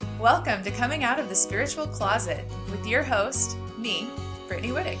Welcome to Coming Out of the Spiritual Closet with your host, me, Brittany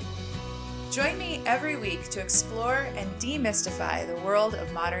Wittig. Join me every week to explore and demystify the world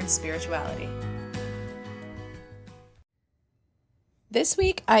of modern spirituality. This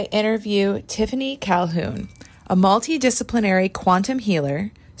week, I interview Tiffany Calhoun, a multidisciplinary quantum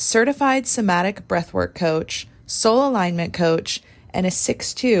healer, certified somatic breathwork coach, soul alignment coach, and a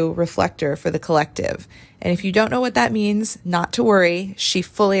 6'2" reflector for the collective. And if you don't know what that means, not to worry, she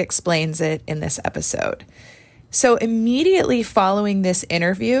fully explains it in this episode. So immediately following this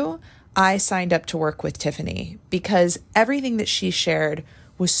interview, I signed up to work with Tiffany because everything that she shared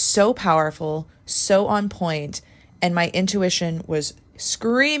was so powerful, so on point, and my intuition was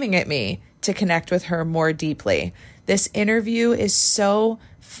screaming at me to connect with her more deeply. This interview is so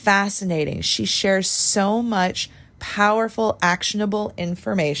fascinating. She shares so much powerful, actionable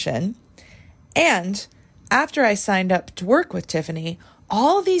information. And after I signed up to work with Tiffany,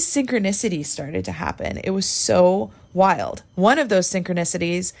 all these synchronicities started to happen. It was so wild. One of those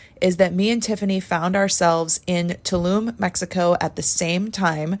synchronicities is that me and Tiffany found ourselves in Tulum, Mexico at the same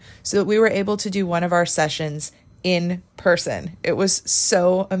time so that we were able to do one of our sessions in person. It was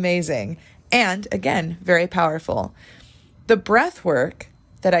so amazing. And again, very powerful. The breath work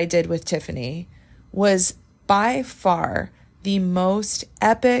that I did with Tiffany was by far the most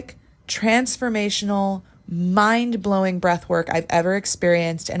epic, transformational, mind-blowing breath work I've ever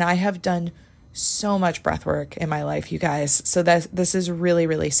experienced. And I have done so much breath work in my life, you guys. So this is really,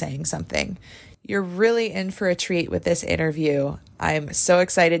 really saying something. You're really in for a treat with this interview. I'm so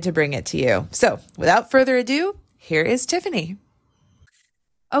excited to bring it to you. So without further ado, here is Tiffany.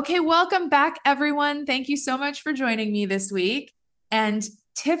 Okay, welcome back, everyone. Thank you so much for joining me this week. And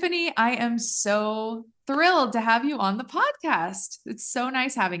Tiffany, I am so thrilled to have you on the podcast. It's so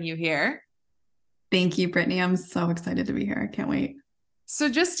nice having you here. Thank you, Brittany. I'm so excited to be here. I can't wait. So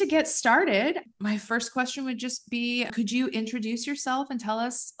just to get started, my first question would just be, could you introduce yourself and tell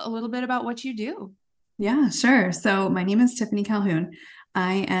us a little bit about what you do? Yeah, sure. So my name is Tiffany Calhoun.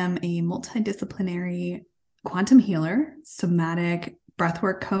 I am a multidisciplinary quantum healer, somatic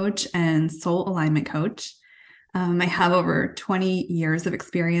breathwork coach, and soul alignment coach. I have over 20 years of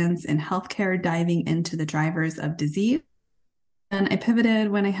experience in healthcare, diving into the drivers of disease. And I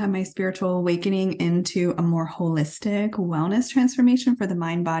pivoted when I had my spiritual awakening into a more holistic wellness transformation for the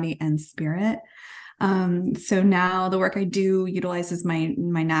mind, body, and spirit. So now the work I do utilizes my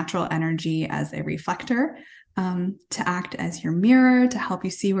natural energy as a reflector, to act as your mirror, to help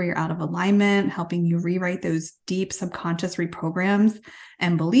you see where you're out of alignment, helping you rewrite those deep subconscious reprograms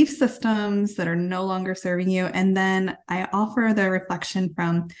and belief systems that are no longer serving you. And then I offer the reflection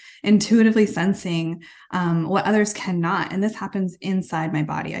from intuitively sensing what others cannot. And this happens inside my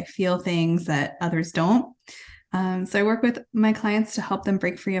body. I feel things that others don't. So I work with my clients to help them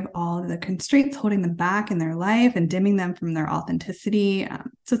break free of all of the constraints holding them back in their life and dimming them from their authenticity.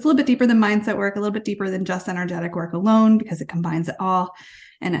 So it's a little bit deeper than mindset work, a little bit deeper than just energetic work alone, because it combines it all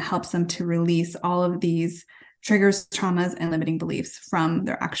and it helps them to release all of these triggers, traumas, and limiting beliefs from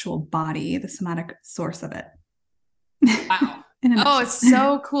their actual body, the somatic source of it. Wow. Oh, it's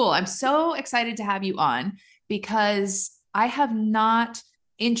so cool. I'm so excited to have you on because I have not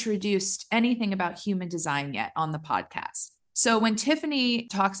introduced anything about human design yet on the podcast. So when Tiffany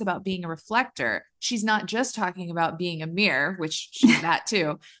talks about being a reflector, she's not just talking about being a mirror, which she's that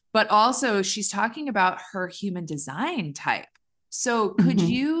too, but also she's talking about her human design type. So could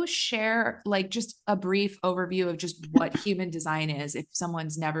you share like just a brief overview of just what human design is if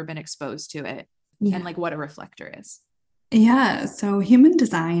someone's never been exposed to it, and like what a reflector is? Yeah. So human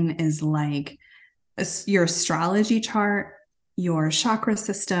design is like your astrology chart, your chakra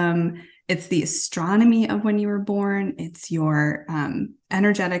system. It's the astronomy of when you were born. It's your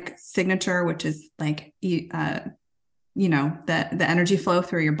energetic signature, which is like, the energy flow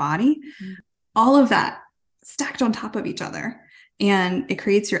through your body. Mm-hmm. All of that stacked on top of each other. And it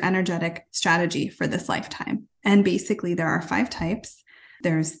creates your energetic strategy for this lifetime. And basically, there are 5 types.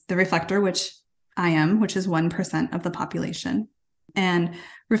 There's the reflector, which I am, which is 1% of the population. And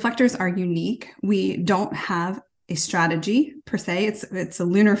reflectors are unique. We don't have a strategy per se. It's a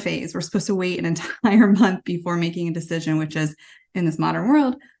lunar phase. We're supposed to wait an entire month before making a decision, which is in this modern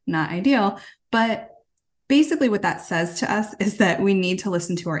world, not ideal. But basically what that says to us is that we need to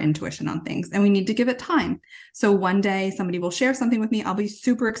listen to our intuition on things and we need to give it time. So one day somebody will share something with me. I'll be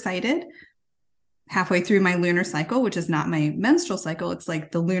super excited halfway through my lunar cycle, which is not my menstrual cycle. It's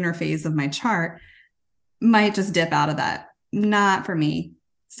like the lunar phase of my chart, might just dip out of that. Not for me.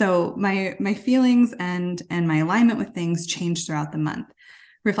 So my feelings and my alignment with things change throughout the month.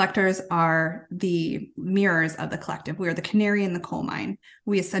 Reflectors are the mirrors of the collective. We are the canary in the coal mine.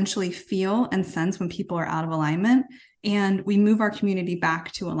 We essentially feel and sense when people are out of alignment, and we move our community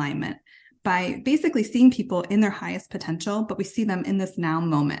back to alignment by basically seeing people in their highest potential, but we see them in this now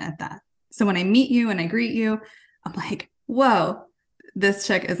moment at that. So when I meet you and I greet you, I'm like, whoa, this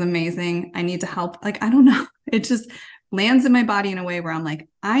chick is amazing. I need to help. Like, I don't know. It just lands in my body in a way where I'm like,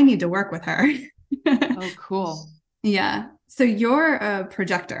 I need to work with her. Oh, cool. Yeah. So you're a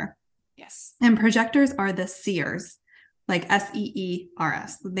projector. Yes. And projectors are the seers, like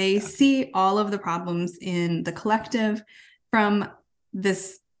SEERS. They see all of the problems in the collective from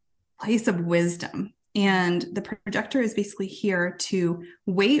this place of wisdom. And the projector is basically here to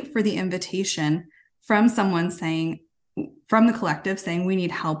wait for the invitation from someone saying, from the collective saying, we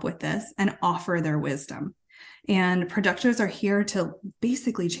need help with this, and offer their wisdom. And projectors are here to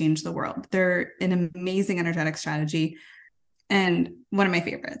basically change the world. They're an amazing energetic strategy and one of my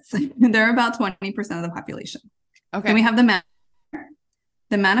favorites. They're about 20% of the population. Okay. Then we have the manifestor.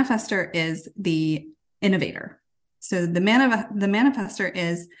 The manifestor is the innovator. So the manifestor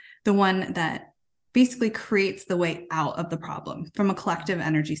is the one that basically creates the way out of the problem from a collective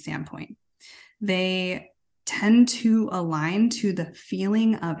energy standpoint. They tend to align to the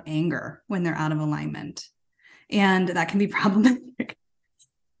feeling of anger when they're out of alignment. And that can be problematic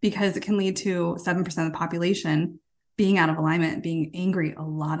because it can lead to 7% of the population being out of alignment, being angry a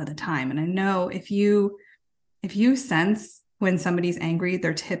lot of the time. And I know if you sense when somebody's angry,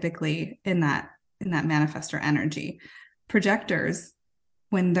 they're typically in that manifestor energy. Projectors,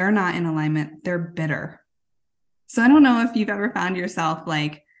 when they're not in alignment, they're bitter. So I don't know if you've ever found yourself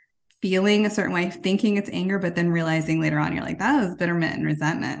like feeling a certain way, thinking it's anger, but then realizing later on, you're like, that was bitterment and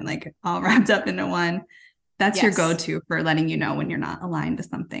resentment, like all wrapped up into one. That's your go-to for letting you know when you're not aligned to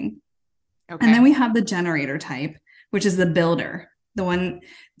something. Okay. And then we have the generator type, which is the builder, the one.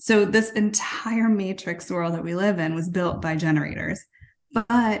 So this entire matrix world that we live in was built by generators,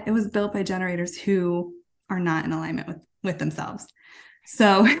 but it was built by generators who are not in alignment with themselves.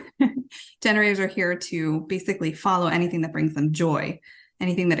 So generators are here to basically follow anything that brings them joy,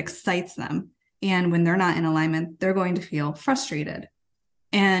 anything that excites them. And when they're not in alignment, they're going to feel frustrated.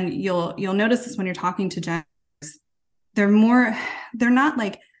 And you'll notice this when you're talking to generators. They're not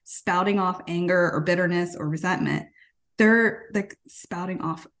like spouting off anger or bitterness or resentment. They're like spouting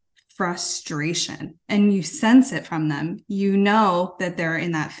off frustration, and you sense it from them. You know that they're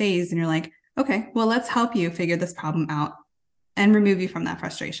in that phase, and you're like, okay, well, let's help you figure this problem out and remove you from that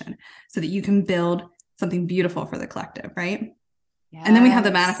frustration so that you can build something beautiful for the collective, right? Yes. And then we have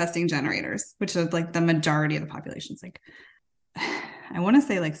the manifesting generators, which is like the majority of the population. It's like, I want to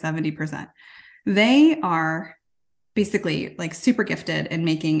say like 70%. They are basically like super gifted in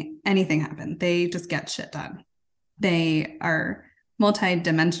making anything happen. They just get shit done. They are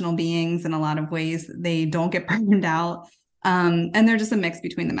multi-dimensional beings in a lot of ways. They don't get burned out. And they're just a mix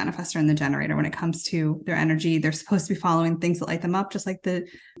between the manifestor and the generator when it comes to their energy. They're supposed to be following things that light them up, just like the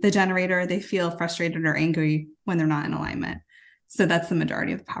generator. They feel frustrated or angry when they're not in alignment. So that's the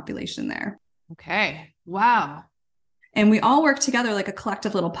majority of the population there. Okay. Wow. And we all work together like a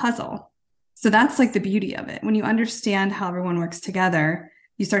collective little puzzle. So that's like the beauty of it. When you understand how everyone works together,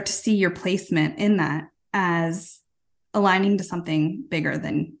 you start to see your placement in that as aligning to something bigger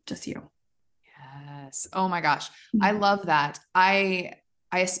than just you. Yes. Oh my gosh. I love that. I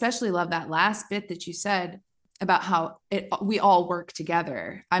especially love that last bit that you said about how we all work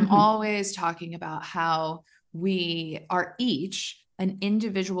together. I'm always talking about how we are each an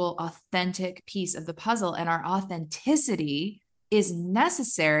individual, authentic piece of the puzzle, and our authenticity is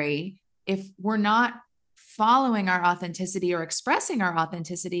necessary. If we're not following our authenticity or expressing our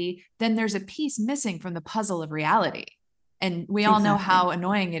authenticity, then there's a piece missing from the puzzle of reality. And we all know how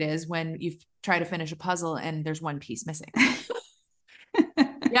annoying it is when you try to finish a puzzle and there's one piece missing.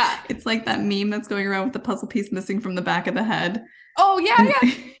 Yeah. It's like that meme that's going around with the puzzle piece missing from the back of the head. Oh, yeah,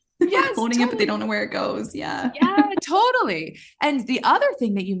 yeah. Yes, holding totally. It, but they don't know where it goes. Yeah. Yeah, totally. And the other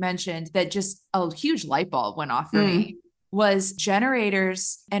thing that you mentioned that just a huge light bulb went off for me was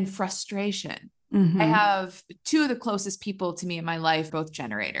generators and frustration. I have two of the closest people to me in my life, both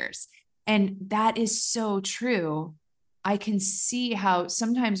generators. And that is so true. I can see how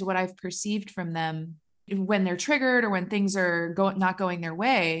sometimes what I've perceived from them when they're triggered or when things are not going their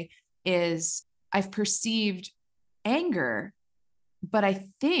way is I've perceived anger, but I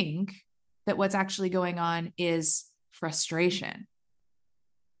think that what's actually going on is frustration.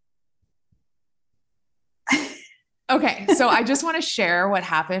 Okay, so I just want to share what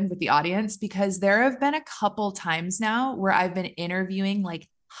happened with the audience because there have been a couple times now where I've been interviewing like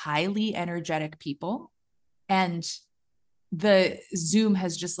highly energetic people, and the Zoom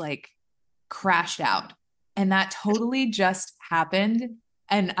has just like crashed out. And that totally just happened.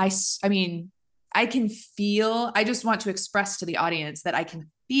 And I mean, I can feel, I just want to express to the audience that I can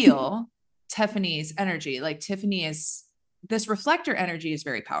feel Tiffany's energy. Like Tiffany is, this reflector energy is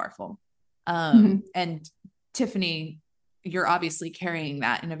very powerful. And Tiffany, you're obviously carrying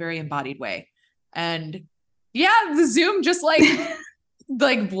that in a very embodied way. And yeah, the Zoom just like,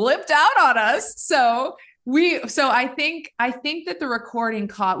 like blipped out on us. So I think that the recording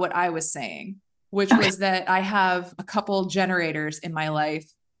caught what I was saying, which was that I have a couple generators in my life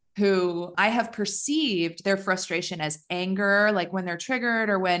who I have perceived their frustration as anger, like when they're triggered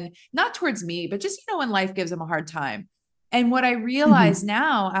or when not towards me, but just, when life gives them a hard time. And what I realize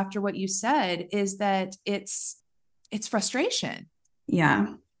now after what you said is that it's frustration.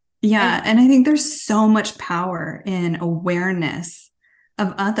 Yeah. Yeah. And I think there's so much power in awareness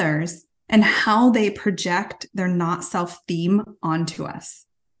of others and how they project their not self theme onto us.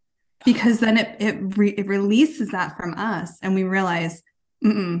 Because then it releases that from us and we realize,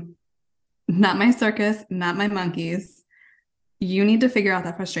 not my circus, not my monkeys. You need to figure out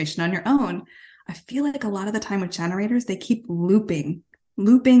that frustration on your own. I feel like a lot of the time with generators, they keep looping.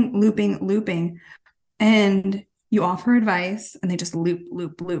 And you offer advice and they just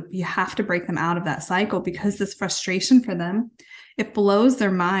loop. You have to break them out of that cycle because this frustration for them, it blows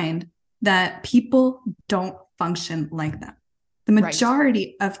their mind that people don't function like that. The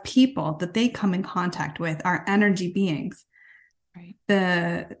majority of people that they come in contact with are energy beings. Right.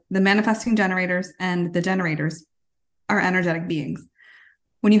 The manifesting generators and the generators are energetic beings.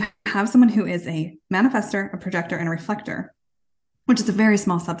 When you have someone who is a manifester, a projector, and a reflector, which is a very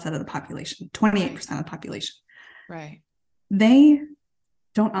small subset of the population, 28% of the population. Right. They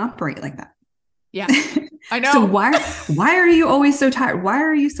don't operate like that. Yeah. I know. So why are you always so tired? Why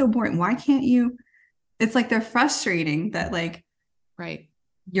are you so boring? Why can't you? It's like they're frustrating that like,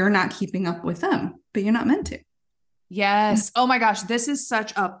 you're not keeping up with them, but you're not meant to. Yes. Oh my gosh. This is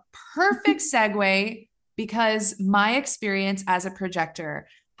such a perfect segue because my experience as a projector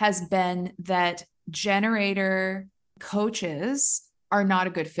has been that generator coaches are not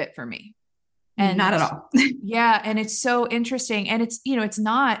a good fit for me. And not at all. Yeah. And it's so interesting. And it's, it's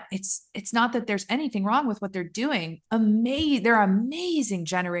not that there's anything wrong with what they're doing. There are amazing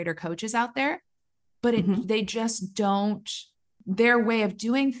generator coaches out there, but they just don't, their way of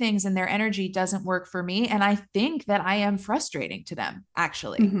doing things and their energy doesn't work for me. And I think that I am frustrating to them,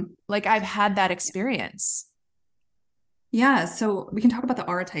 actually. Like I've had that experience. Yeah. So we can talk about the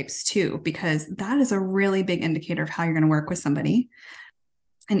aura types too, because that is a really big indicator of how you're going to work with somebody.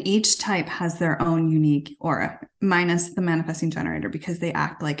 And each type has their own unique aura, minus the manifesting generator, because they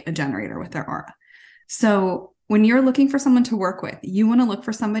act like a generator with their aura. So when you're looking for someone to work with, you want to look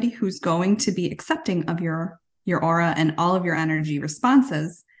for somebody who's going to be accepting of your aura and all of your energy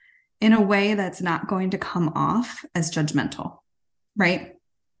responses in a way that's not going to come off as judgmental, right?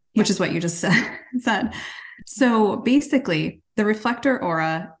 Yeah. Which is what you just said. So basically, the reflector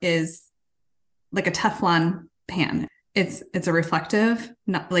aura is like a Teflon pan. It's a reflective,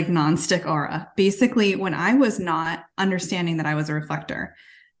 not like nonstick aura. Basically, when I was not understanding that I was a reflector,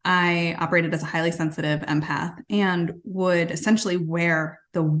 I operated as a highly sensitive empath and would essentially wear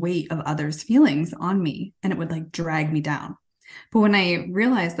the weight of others' feelings on me, and it would like drag me down. But when I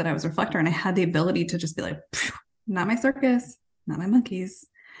realized that I was a reflector and I had the ability to just be like, not my circus, not my monkeys,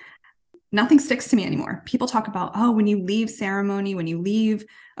 nothing sticks to me anymore. People talk about, oh, when you leave ceremony, when you leave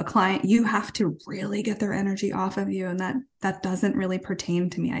a client, you have to really get their energy off of you. And that doesn't really pertain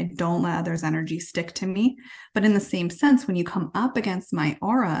to me. I don't let others' energy stick to me. But in the same sense, when you come up against my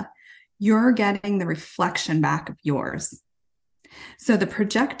aura, you're getting the reflection back of yours. So the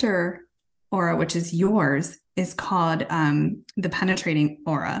projector aura, which is yours, is called the penetrating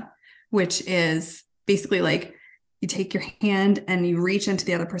aura, which is basically like, you take your hand and you reach into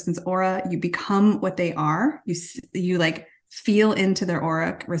the other person's aura. You become what they are. You like feel into their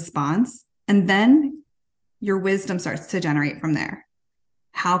auric response. And then your wisdom starts to generate from there.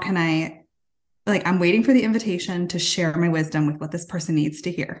 How can I'm waiting for the invitation to share my wisdom with what this person needs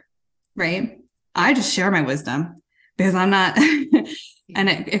to hear, right? I just share my wisdom because I'm not, and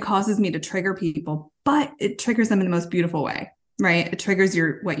it causes me to trigger people, but it triggers them in the most beautiful way, right? It triggers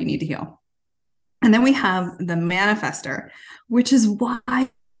what you need to heal. And then we have the manifester, which is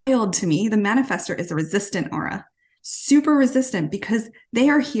wild to me. The manifester is a resistant aura, super resistant, because they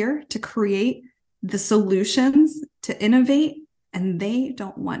are here to create the solutions, to innovate, and they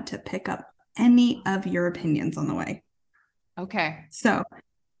don't want to pick up any of your opinions on the way. Okay. So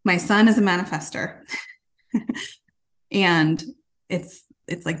my son is a manifester and it's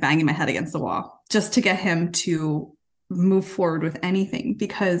like banging my head against the wall just to get him to move forward with anything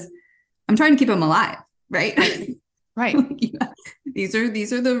because I'm trying to keep him alive, right? Right. Yeah. These are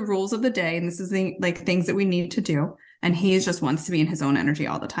the rules of the day, and this is the like things that we need to do. And he just wants to be in his own energy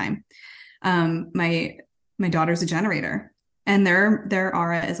all the time. My daughter's a generator, and their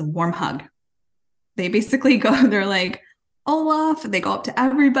aura is a warm hug. They basically go, they're like Olaf, they go up to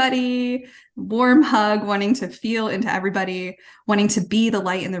everybody, warm hug, wanting to feel into everybody, wanting to be the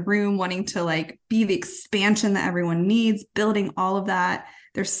light in the room, wanting to like be the expansion that everyone needs, building all of that.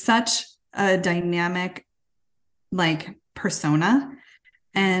 There's such a dynamic like persona,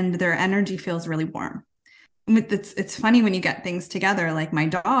 and their energy feels really warm. It's funny when you get things together. Like my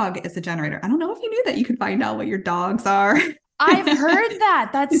dog is a generator. I don't know if you knew that you could find out what your dogs are. I've heard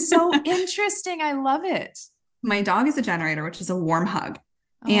that. That's so interesting. I love it. My dog is a generator, which is a warm hug.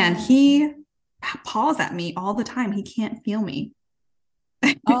 And Oh. he paws at me all the time. He can't feel me.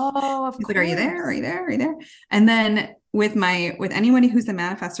 Oh, of He's course. like, are you there? Are you there? Are you there? And then with anybody who's a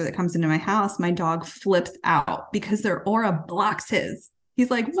manifestor that comes into my house, my dog flips out because their aura blocks his. He's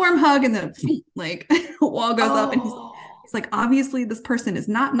like, warm hug, and then like wall goes up, and he's like, obviously this person is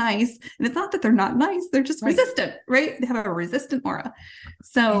not nice. And it's not that they're not nice, they're just resistant, right? They have a resistant aura.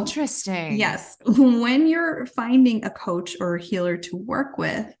 So interesting. Yes. When you're finding a coach or a healer to work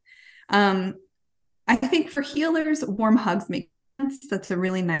with, I think for healers, warm hugs make sense. That's a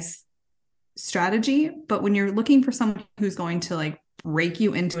really nice strategy. But when you're looking for someone who's going to like break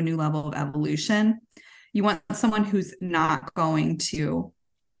you into a new level of evolution, you want someone who's not going to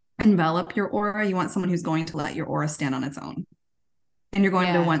envelop your aura. You want someone who's going to let your aura stand on its own. And you're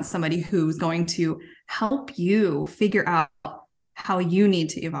going to want somebody who's going to help you figure out how you need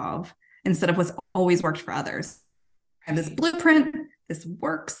to evolve instead of what's always worked for others. I have this blueprint, this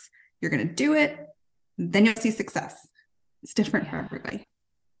works, you're going to do it, then you'll see success. It's different for everybody.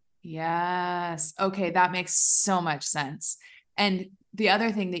 Yes. Okay. That makes so much sense. And the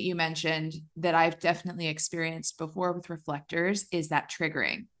other thing that you mentioned that I've definitely experienced before with reflectors is that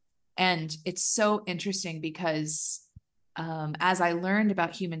triggering. And it's so interesting because as I learned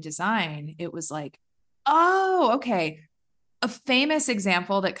about human design, it was like, oh, okay. A famous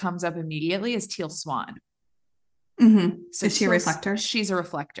example that comes up immediately is Teal Swan. Mm-hmm. So is she a reflector? She's a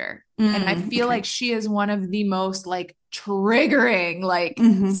reflector. And I feel like she is one of the most like triggering, like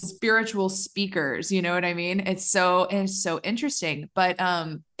spiritual speakers. You know what I mean? It's so interesting. But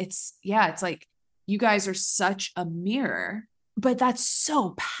it's like you guys are such a mirror, but that's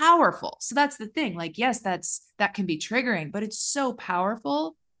so powerful. So that's the thing. Like, yes, that can be triggering, but it's so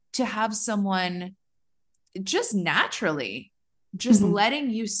powerful to have someone just naturally just letting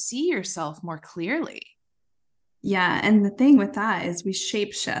you see yourself more clearly. Yeah. And the thing with that is we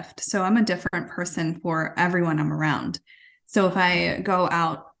shape shift. So I'm a different person for everyone I'm around. So if I go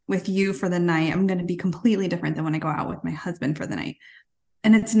out with you for the night, I'm going to be completely different than when I go out with my husband for the night.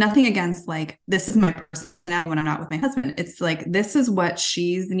 And it's nothing against like, this is my personality when I'm not with my husband. It's like, this is what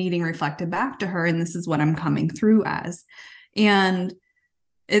she's needing reflected back to her. And this is what I'm coming through as. And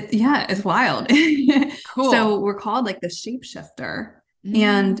it's wild. Cool. So we're called like the shapeshifter.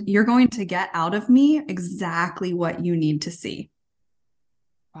 And you're going to get out of me exactly what you need to see.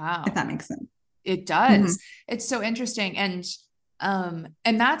 Wow. If that makes sense. It does. It's so interesting. And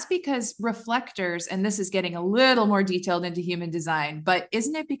that's because reflectors, and this is getting a little more detailed into human design, but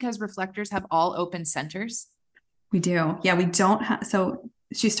isn't it because reflectors have all open centers? We do. Yeah, we don't have. So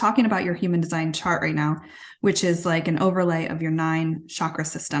she's talking about your human design chart right now, which is like an overlay of your 9 chakra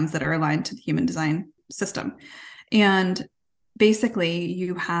systems that are aligned to the human design system. And basically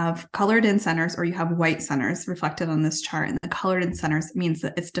you have colored in centers or you have white centers reflected on this chart. And the colored in centers means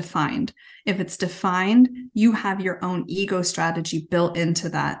that it's defined. If it's defined, you have your own ego strategy built into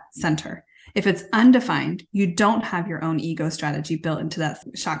that center. If it's undefined, you don't have your own ego strategy built into that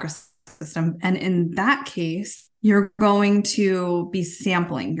chakra system. And in that case, you're going to be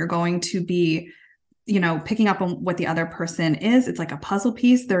sampling. You're going to be picking up on what the other person is. It's like a puzzle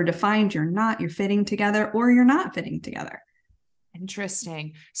piece. They're defined. You're not. You're fitting together or you're not fitting together.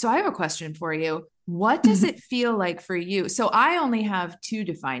 Interesting. So I have a question for you. What does it feel like for you? So I only have 2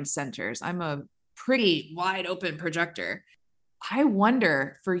 defined centers. I'm a pretty wide open projector. I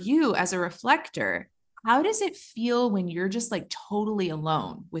wonder for you as a reflector, how does it feel when you're just like totally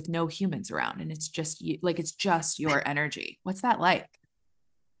alone with no humans around and it's just you, like it's just your energy? What's that like?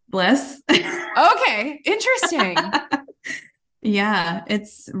 Bliss. Okay, interesting. Yeah,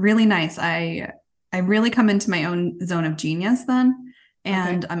 it's really nice. I really come into my own zone of genius then,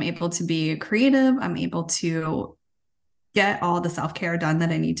 and I'm able to be creative. I'm able to get all the self-care done that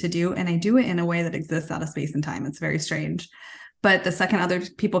I need to do. And I do it in a way that exists out of space and time. It's very strange. But the second other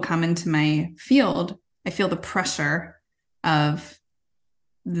people come into my field, I feel the pressure of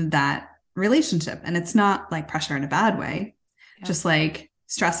that relationship. And it's not like pressure in a bad way. Yeah. Just like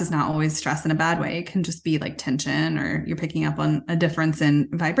stress is not always stress in a bad way. It can just be like tension, or you're picking up on a difference in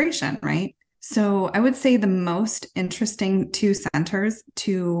vibration, right? So I would say the most interesting two centers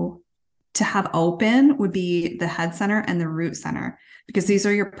to have open would be the head center and the root center, because these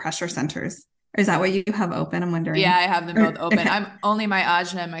are your pressure centers. Is that what you have open? I'm wondering. Yeah, I have them both open. Okay. I'm only my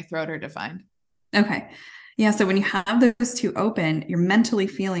ajna and my throat are defined. Okay. Yeah. So when you have those two open, you're mentally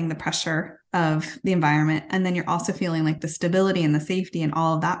feeling the pressure of the environment. And then you're also feeling like the stability and the safety and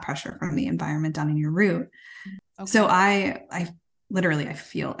all of that pressure from the environment down in your root. Okay. So I literally, I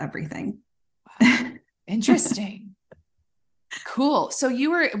feel everything. Wow. Interesting. Cool. So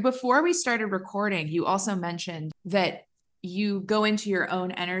before we started recording, you also mentioned that you go into your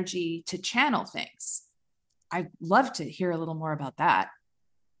own energy to channel things. I'd love to hear a little more about that.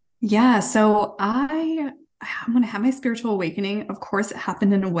 Yeah. So I'm going to have my spiritual awakening. Of course, it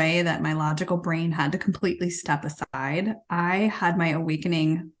happened in a way that my logical brain had to completely step aside. I had my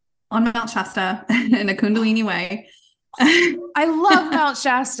awakening on Mount Shasta in a Kundalini way. I love Mount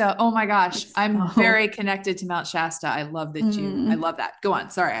Shasta. Oh my gosh. I'm very connected to Mount Shasta. I love that I love that. Go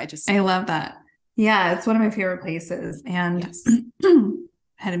on. Sorry. I love that. Yeah. It's one of my favorite places. And yes.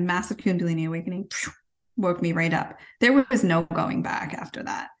 Had a massive Kundalini awakening, woke me right up. There was no going back after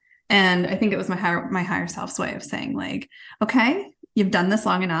that. And I think it was my higher self's way of saying, like, okay, you've done this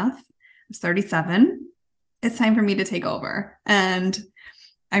long enough. I'm 37. It's time for me to take over. And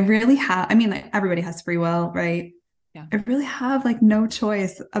I really have, I mean, like, everybody has free will, right? Yeah. I really have like no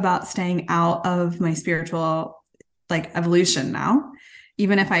choice about staying out of my spiritual like evolution now.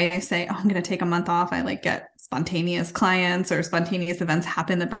 Even if I say, oh, I'm going to take a month off, I like get spontaneous clients or spontaneous events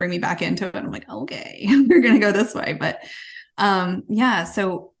happen that bring me back into it. I'm like, okay, we're going to go this way. But yeah,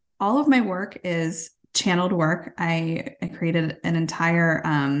 so all of my work is channeled work. I created an entire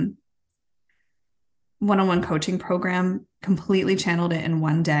one-on-one coaching program, completely channeled it in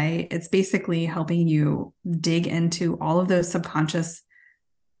one day. It's basically helping you dig into all of those subconscious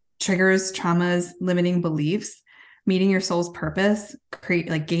triggers, traumas, limiting beliefs, meeting your soul's purpose,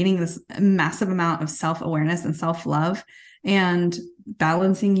 gaining this massive amount of self-awareness and self-love, and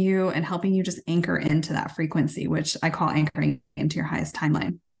balancing you and helping you just anchor into that frequency, which I call anchoring into your highest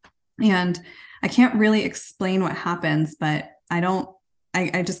timeline. And I can't really explain what happens, but I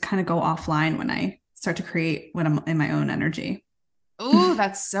just kind of go offline when I start to create when I'm in my own energy. Oh,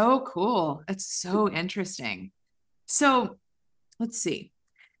 that's so cool. It's so interesting. So let's see.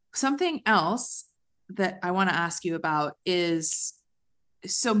 Something else that I want to ask you about is,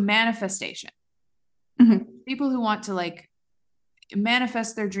 so manifestation. Mm-hmm. People who want to like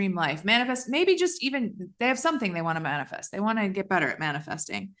manifest their dream life, manifest, maybe just even they have something they want to manifest. They want to get better at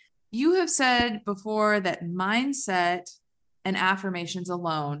manifesting. You have said before that mindset and affirmations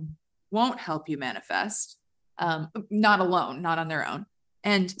alone won't help you manifest. Not alone, not on their own.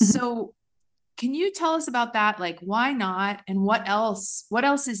 And so can you tell us about that? Like, why not? And what else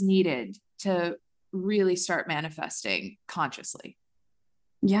is needed to really start manifesting consciously?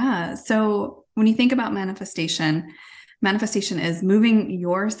 Yeah. So when you think about manifestation is moving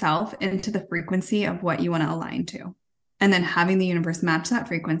yourself into the frequency of what you want to align to, and then having the universe match that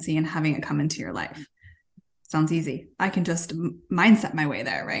frequency and having it come into your life. Sounds easy. I can just mindset my way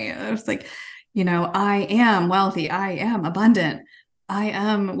there, right? It's like, I am wealthy. I am abundant. I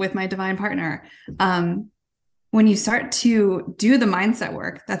am with my divine partner. When you start to do the mindset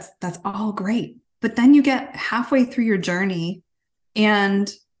work, that's all great. But then you get halfway through your journey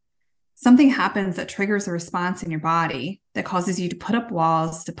and something happens that triggers a response in your body that causes you to put up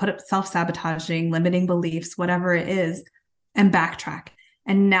walls, to put up self-sabotaging, limiting beliefs, whatever it is, and backtrack.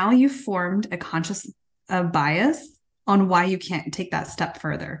 And now you've formed a conscious bias on why you can't take that step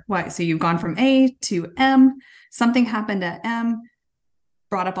further. Why? So you've gone from A to M, something happened at M,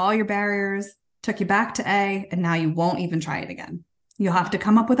 brought up all your barriers, took you back to A, and now you won't even try it again. You'll have to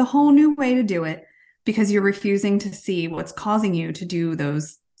come up with a whole new way to do it because you're refusing to see what's causing you to do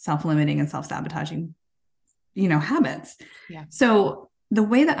those self-limiting and self-sabotaging, habits. Yeah. So the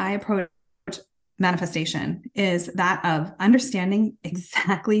way that I approach manifestation is that of understanding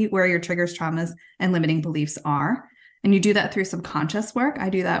exactly where your triggers, traumas, and limiting beliefs are. And you do that through subconscious work. I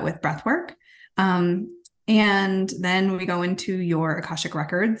do that with breath work. And then we go into your Akashic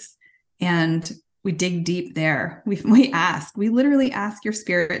records and we dig deep there. We literally ask your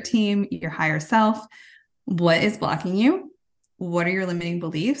spirit team, your higher self, what is blocking you? What are your limiting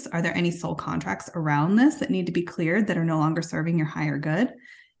beliefs? Are there any soul contracts around this that need to be cleared that are no longer serving your higher good?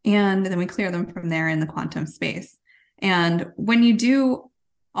 And then we clear them from there in the quantum space. And when you do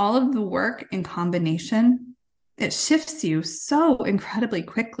all of the work in combination, it shifts you so incredibly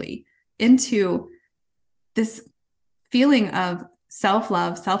quickly into this feeling of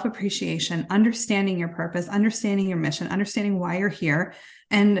self-love, self-appreciation, understanding your purpose, understanding your mission, understanding why you're here,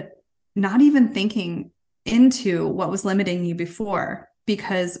 and not even thinking into what was limiting you before,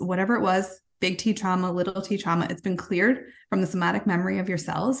 because whatever it was, big T trauma, little T trauma, it's been cleared from the somatic memory of your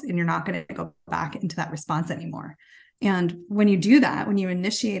cells, and you're not going to go back into that response anymore. And when you do that, when you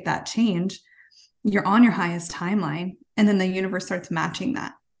initiate that change, you're on your highest timeline, and then the universe starts matching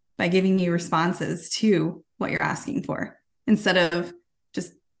that by giving you responses to what you're asking for instead of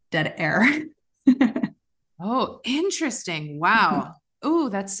just dead air. Oh, interesting. Wow. Oh,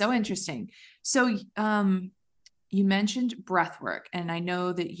 that's so interesting. So, you mentioned breath work, and I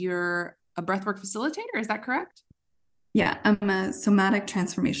know that you're a breathwork facilitator. Is that correct? Yeah, I'm a somatic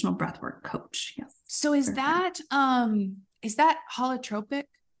transformational breathwork coach. Yes. So is that holotropic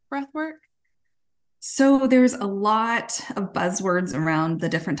breathwork? So there's a lot of buzzwords around the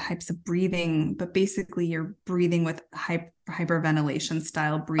different types of breathing, but basically you're breathing with hyperventilation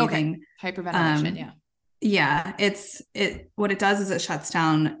style breathing. Okay. Hyperventilation, yeah. Yeah, what it does is it shuts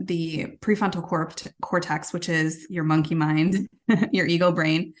down the prefrontal cortex, which is your monkey mind, your ego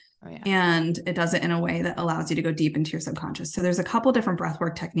brain. Oh yeah. And it does it in a way that allows you to go deep into your subconscious. So there's a couple different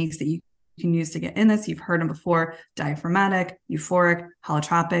breathwork techniques that you can use to get in this. You've heard them before: diaphragmatic, euphoric,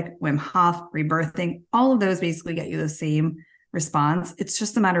 holotropic, Wim Hof, rebirthing. All of those basically get you the same response. It's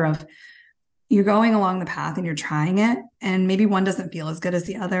just a matter of you're going along the path and you're trying it, and maybe one doesn't feel as good as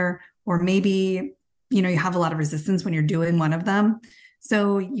the other, or maybe you have a lot of resistance when you're doing one of them.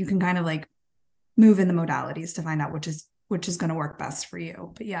 So you can kind of like move in the modalities to find out which is going to work best for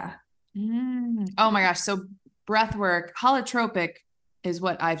you. But yeah. Oh my gosh. So breath work, holotropic is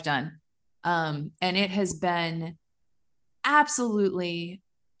what I've done. And it has been absolutely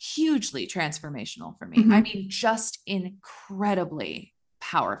hugely transformational for me. Mm-hmm. I mean, just incredibly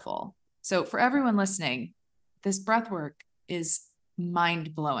powerful. So for everyone listening, this breath work is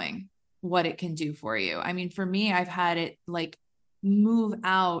mind blowing what it can do for you. I mean, for me, I've had it like move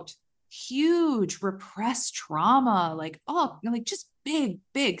out huge repressed trauma, like just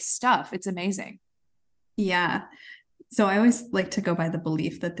big stuff. It's amazing. Yeah. So I always like to go by the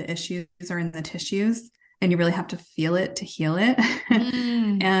belief that the issues are in the tissues, and you really have to feel it to heal it.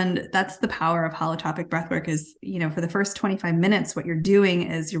 And that's the power of holotropic breathwork is, for the first 25 minutes, what you're doing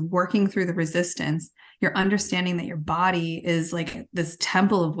is you're working through the resistance. You're understanding that your body is like this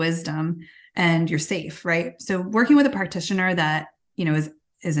temple of wisdom and you're safe, right? So working with a practitioner that,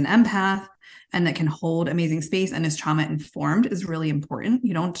 is an empath and that can hold amazing space and is trauma informed is really important.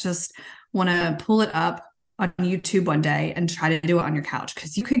 You don't just want to pull it up on YouTube one day and try to do it on your couch,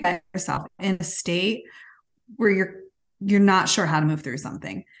 because you could get yourself in a state where you're not sure how to move through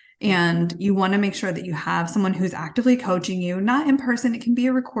something. And you want to make sure that you have someone who's actively coaching you, not in person. It can be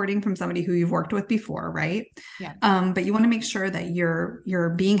a recording from somebody who you've worked with before, right? Yeah. But you want to make sure that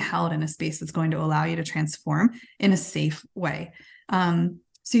you're being held in a space that's going to allow you to transform in a safe way.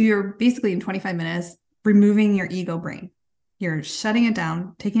 So you're basically in 25 minutes removing your ego brain. You're shutting it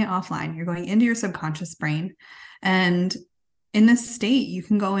down, taking it offline. You're going into your subconscious brain. And in this state, you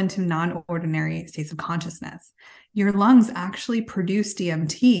can go into non-ordinary states of consciousness. Your lungs actually produce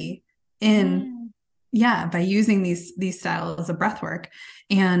DMT by using these styles of breath work.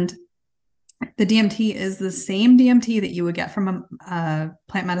 And the DMT is the same DMT that you would get from a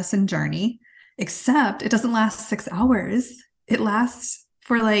plant medicine journey, except it doesn't last 6 hours. It lasts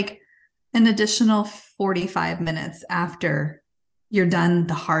for like an additional 45 minutes after you're done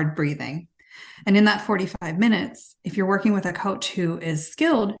the hard breathing. And in that 45 minutes, if you're working with a coach who is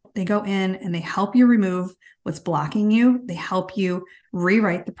skilled, they go in and they help you remove what's blocking you. They help you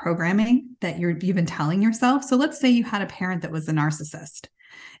rewrite the programming that you've been telling yourself. So let's say you had a parent that was a narcissist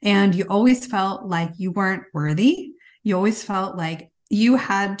and you always felt like you weren't worthy. You always felt like you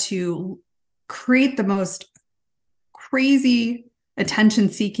had to create the most crazy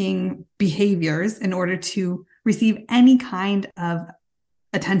attention-seeking behaviors in order to receive any kind of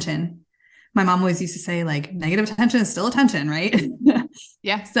attention. My mom always used to say, like, negative attention is still attention, right?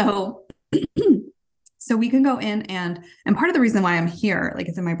 Yeah. So we can go in and part of the reason why I'm here, like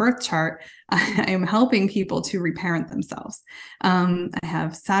it's in my birth chart, I am helping people to reparent themselves. I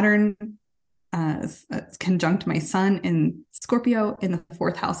have Saturn conjunct my sun in Scorpio in the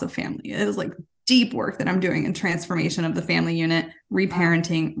 4th house of family. It is like deep work that I'm doing in transformation of the family unit,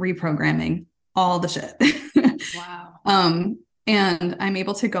 reparenting, reprogramming, all the shit. Wow. And I'm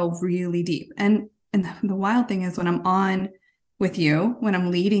able to go really deep. And the wild thing is when I'm on with you, when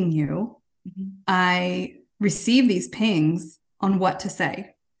I'm leading you, I receive these pings on what to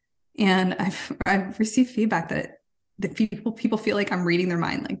say. And I've received feedback that the people feel like I'm reading their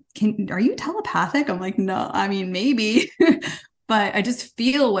mind. Like, are you telepathic? I'm like, no, I mean, maybe, but I just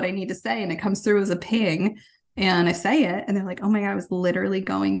feel what I need to say and it comes through as a ping and I say it. And they're like, oh my God, I was literally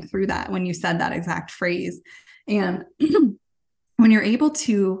going through that when you said that exact phrase. And when you're able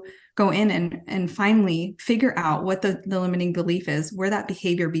to go in and finally figure out what the limiting belief is, where that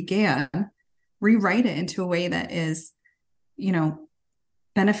behavior began, rewrite it into a way that is, you know,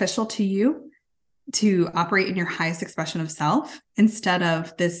 beneficial to you to operate in your highest expression of self instead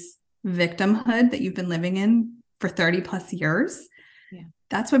of this victimhood that you've been living in for 30 plus years. Yeah.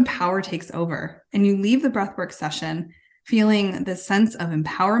 That's when power takes over. And you leave the breathwork session feeling this sense of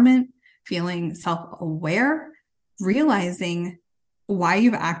empowerment, feeling self-aware, realizing why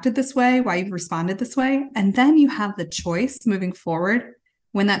you've acted this way, why you've responded this way. And then you have the choice moving forward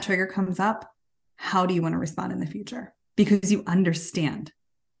when that trigger comes up. How do you want to respond in the future? Because you understand.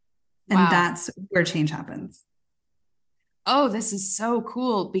 And wow, that's where change happens. Oh, this is so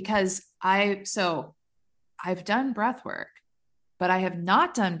cool because I've done breath work, but I have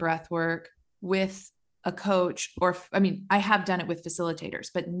not done breath work with a coach I have done it with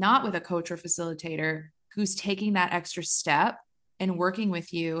facilitators, but not with a coach or facilitator who's taking that extra step and working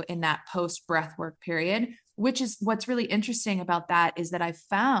with you in that post breath work period, which is what's really interesting about that is that I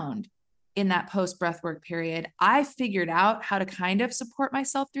found in that post breath work period, I figured out how to kind of support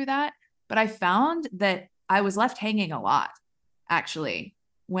myself through that. But I found that I was left hanging a lot, actually,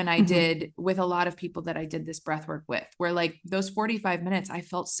 when I did with a lot of people that I did this breath work with, where like those 45 minutes, I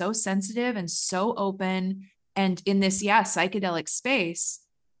felt so sensitive and so open and in this, psychedelic space,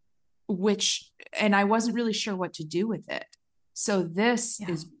 and I wasn't really sure what to do with it. So this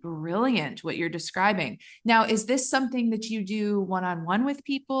is brilliant, what you're describing. Now, is this something that you do one-on-one with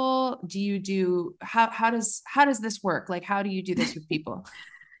people? Do you do, how does this work? Like, how do you do this with people?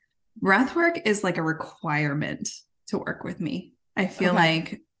 Breath work is like a requirement to work with me. I feel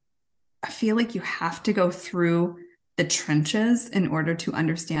like you have to go through the trenches in order to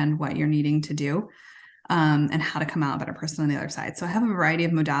understand what you're needing to do, and how to come out a better person on the other side. So I have a variety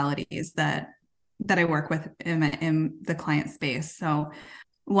of modalities that I work with in the client space. So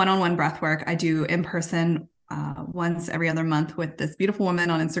one-on-one breath work, I do in person once every other month with this beautiful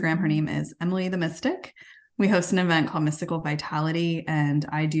woman on Instagram. Her name is Emily the Mystic. We host an event called Mystical Vitality, and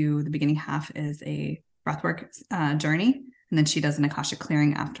I do the beginning half is a breathwork journey, and then she does an Akashic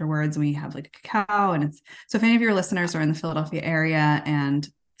clearing afterwards. We have like a cacao, and it's so if any of your listeners are in the Philadelphia area and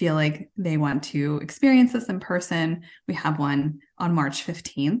feel like they want to experience this in person, we have one on March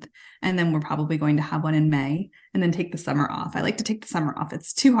 15th, and then we're probably going to have one in May, and then take the summer off. I like to take the summer off.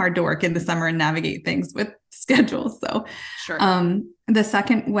 It's too hard to work in the summer and navigate things with schedules. So sure. The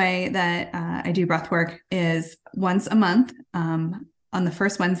second way that I do breath work is once a month. On the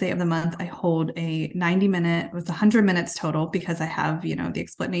first Wednesday of the month, I hold a 90-minute, it's 100 minutes total because I have, the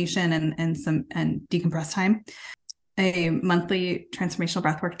explanation and decompress time, a monthly transformational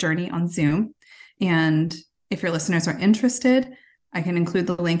breathwork journey on Zoom. And if your listeners are interested, I can include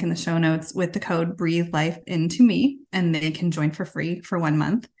the link in the show notes with the code Breathe Life Into Me, and they can join for free for 1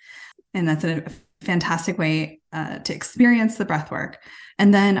 month. And that's a fantastic way to experience the breathwork.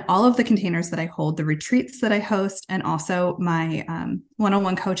 And then all of the containers that I hold, the retreats that I host, and also my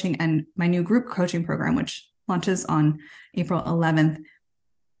one-on-one coaching and my new group coaching program, which launches on April 11th,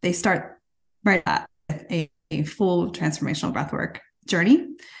 they start right at a full transformational breathwork journey.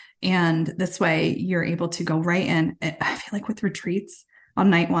 And this way you're able to go right in. I feel like with retreats on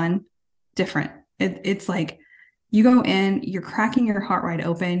night one, different. It's like you go in, you're cracking your heart wide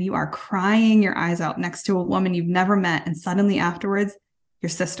open. You are crying your eyes out next to a woman you've never met. And suddenly afterwards, you're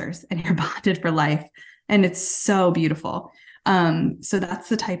sisters and you're bonded for life. And it's so beautiful. So that's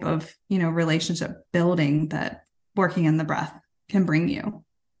the type of, relationship building that working in the breath can bring you.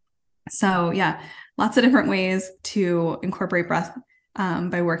 So yeah, lots of different ways to incorporate breath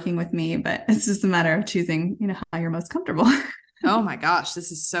by working with me, but it's just a matter of choosing, how you're most comfortable. Oh my gosh,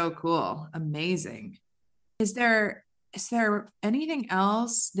 this is so cool. Amazing. Is there anything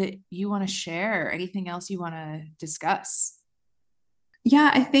else that you want to share? Anything else you want to discuss?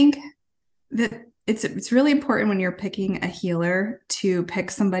 Yeah, I think that it's really important when you're picking a healer to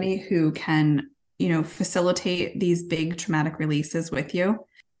pick somebody who can, facilitate these big traumatic releases with you.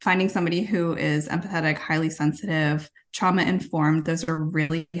 Finding somebody who is empathetic, highly sensitive, trauma informed, those are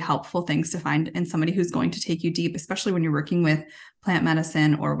really helpful things to find in somebody who's going to take you deep, especially when you're working with plant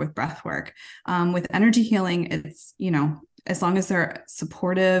medicine or with breath work. With energy healing, it's, as long as they're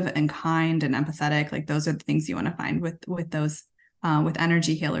supportive and kind and empathetic, like those are the things you want to find with those, with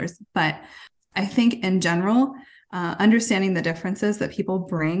energy healers. But I think in general, understanding the differences that people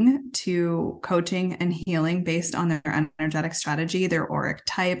bring to coaching and healing based on their energetic strategy, their auric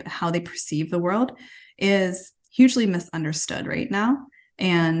type, how they perceive the world is hugely misunderstood right now.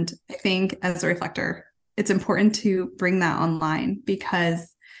 And I think as a reflector, it's important to bring that online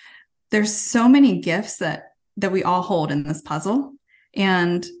because there's so many gifts that we all hold in this puzzle.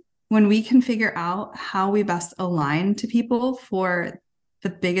 And when we can figure out how we best align to people for the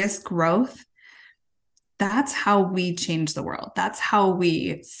biggest growth, that's how we change the world. That's how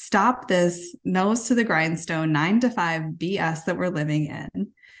we stop this nose to the grindstone 9 to 5 BS that we're living in.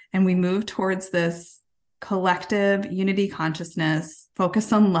 And we move towards this collective unity consciousness,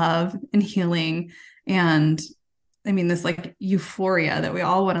 focus on love and healing. And I mean, this like euphoria that we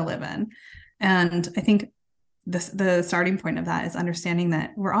all want to live in. And I think the starting point of that is understanding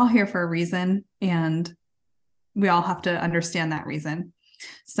that we're all here for a reason and we all have to understand that reason.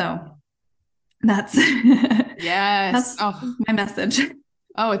 So that's yes. that's my message.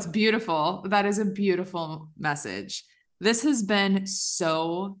 Oh, it's beautiful. That is a beautiful message. This has been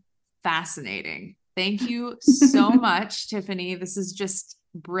so fascinating. Thank you so much, Tiffany. This is just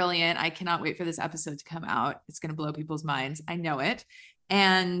brilliant. I cannot wait for this episode to come out. It's going to blow people's minds. I know it.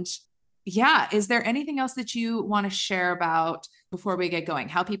 And yeah, is there anything else that you want to share about before we get going?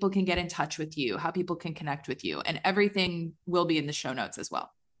 How people can get in touch with you, how people can connect with you, and everything will be in the show notes as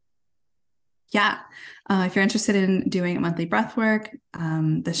well. Yeah. If you're interested in doing monthly breath work,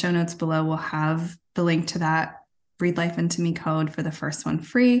 the show notes below will have the link to that Breathe Life Into Me code for the first one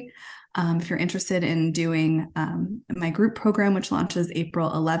free. If you're interested in doing my group program, which launches April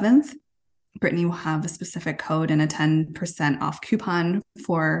 11th, Brittany will have a specific code and a 10% off coupon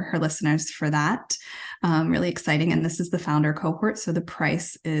for her listeners for that. Really exciting. And this is the founder cohort. So the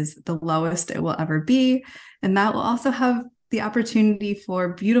price is the lowest it will ever be. And that will also have the opportunity for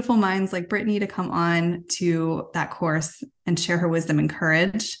beautiful minds like Brittany to come on to that course and share her wisdom and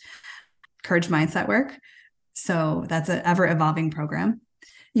courage mindset work. So that's an ever evolving program.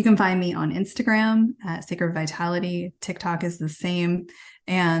 You can find me on Instagram at Sacred Vitality. TikTok is the same.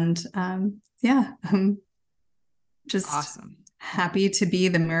 And yeah, I'm just awesome. Happy to be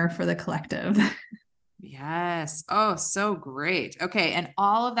the mirror for the collective. Yes. Oh, so great. Okay. And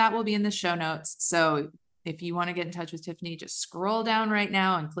all of that will be in the show notes. So if you want to get in touch with Tiffany, just scroll down right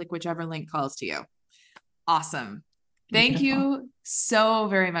now and click whichever link calls to you. Awesome. Thank you so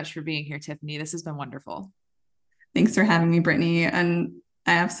very much for being here, Tiffany. This has been wonderful. Thanks for having me, Brittany. And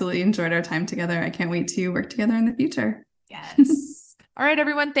I absolutely enjoyed our time together. I can't wait to work together in the future. Yes. All right,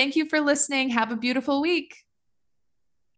 everyone. Thank you for listening. Have a beautiful week.